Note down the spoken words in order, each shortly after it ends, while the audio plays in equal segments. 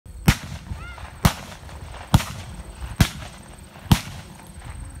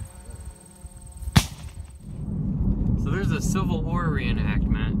a Civil War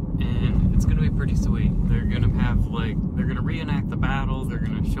reenactment, and it's gonna be pretty sweet. They're gonna have they're gonna reenact the battle. They're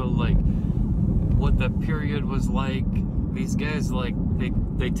gonna show what the period was like. These guys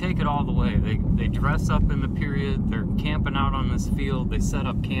they take it all the way. They dress up in the period. They're camping out on this field. They set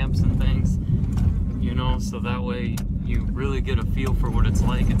up camps and things, you know, so that way you really get a feel for what it's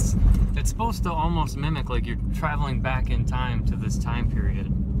like. It's supposed to almost mimic like you're traveling back in time to this time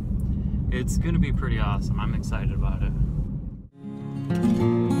period. It's gonna be pretty awesome. I'm excited about it.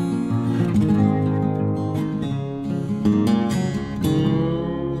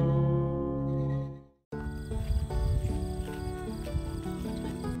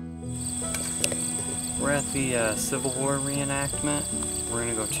 We're at the Civil War reenactment. We're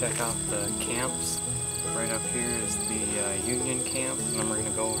gonna go check out the camps. Right up here is the Union camp, and then we're gonna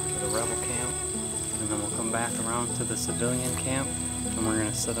go to the Rebel camp, and then we'll come back around to the civilian camp, and we're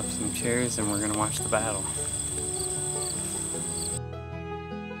gonna set up some chairs and we're gonna watch the battle.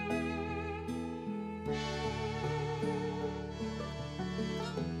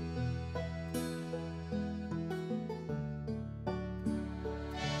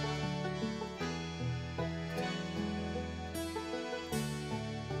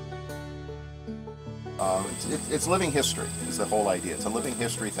 It's living history is the whole idea. It's a living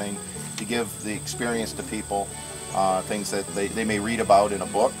history thing to give the experience to people, things that they may read about in a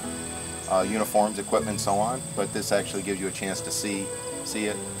book, uniforms, equipment, and so on, but this actually gives you a chance to see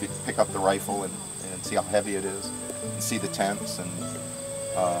it, pick up the rifle and see how heavy it is, and see the tents and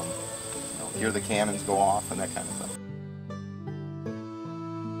hear the cannons go off and that kind of thing.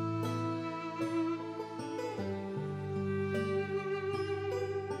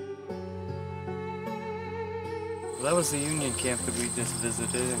 Well, that was the Union camp that we just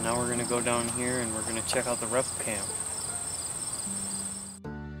visited, and now we're going to go down here and we're going to check out the Rebel camp.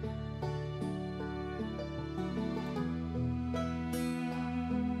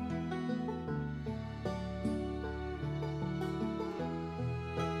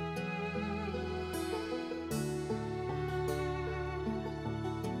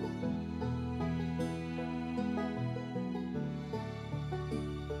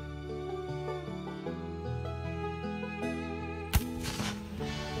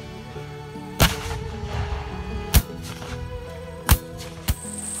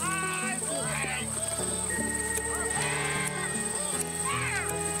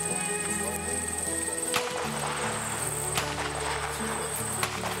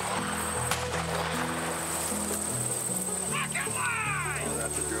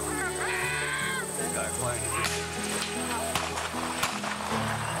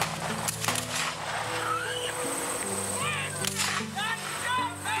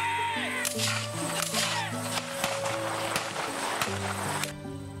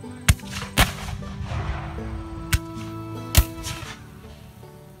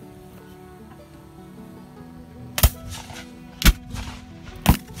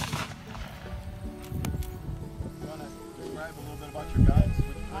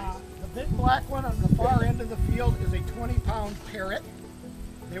 The big black one on the far end of the field is a 20-pound Parrott.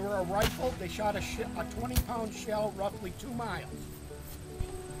 They were a rifle. They shot a 20-pound shell roughly 2 miles.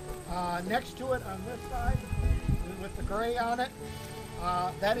 Next to it on this side, with the gray on it,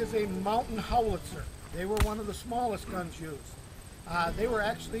 that is a mountain howitzer. They were one of the smallest guns used. They were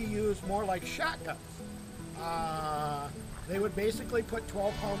actually used more like shotguns. They would basically put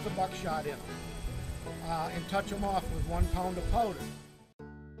 12 pounds of buckshot in them and touch them off with 1 pound of powder.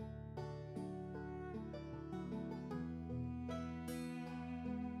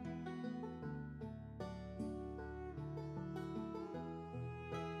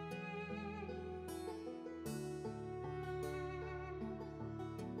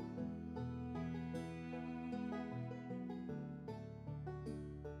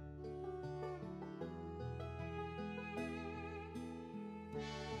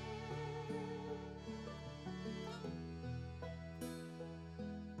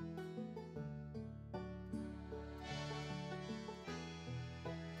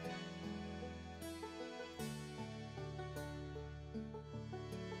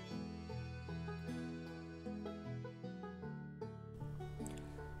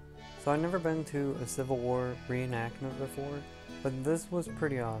 So I've never been to a Civil War reenactment before, but this was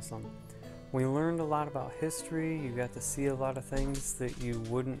pretty awesome. We learned a lot about history. You got to see a lot of things that you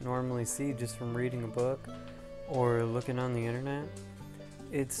wouldn't normally see just from reading a book or looking on the internet.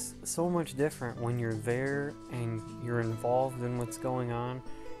 It's so much different when you're there and you're involved in what's going on,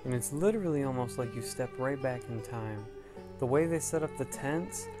 and it's literally almost like you step right back in time. The way they set up the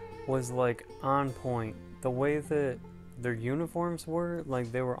tents was like on point. The way that their uniforms were,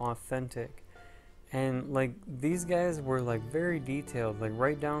 like they were authentic. And like these guys were like very detailed, like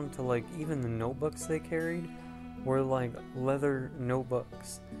right down to like even the notebooks they carried were like leather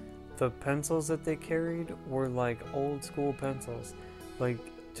notebooks. The pencils that they carried were like old school pencils. Like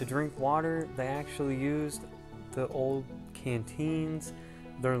to drink water, they actually used the old canteens.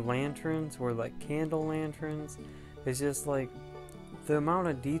 Their lanterns were like candle lanterns. It's just like the amount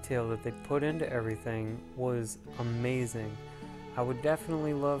of detail that they put into everything was amazing. I would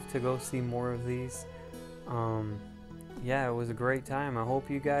definitely love to go see more of these. Yeah, it was a great time. I hope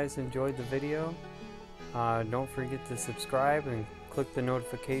you guys enjoyed the video. Don't forget to subscribe and click the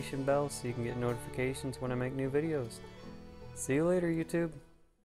notification bell so you can get notifications when I make new videos. See you later, YouTube.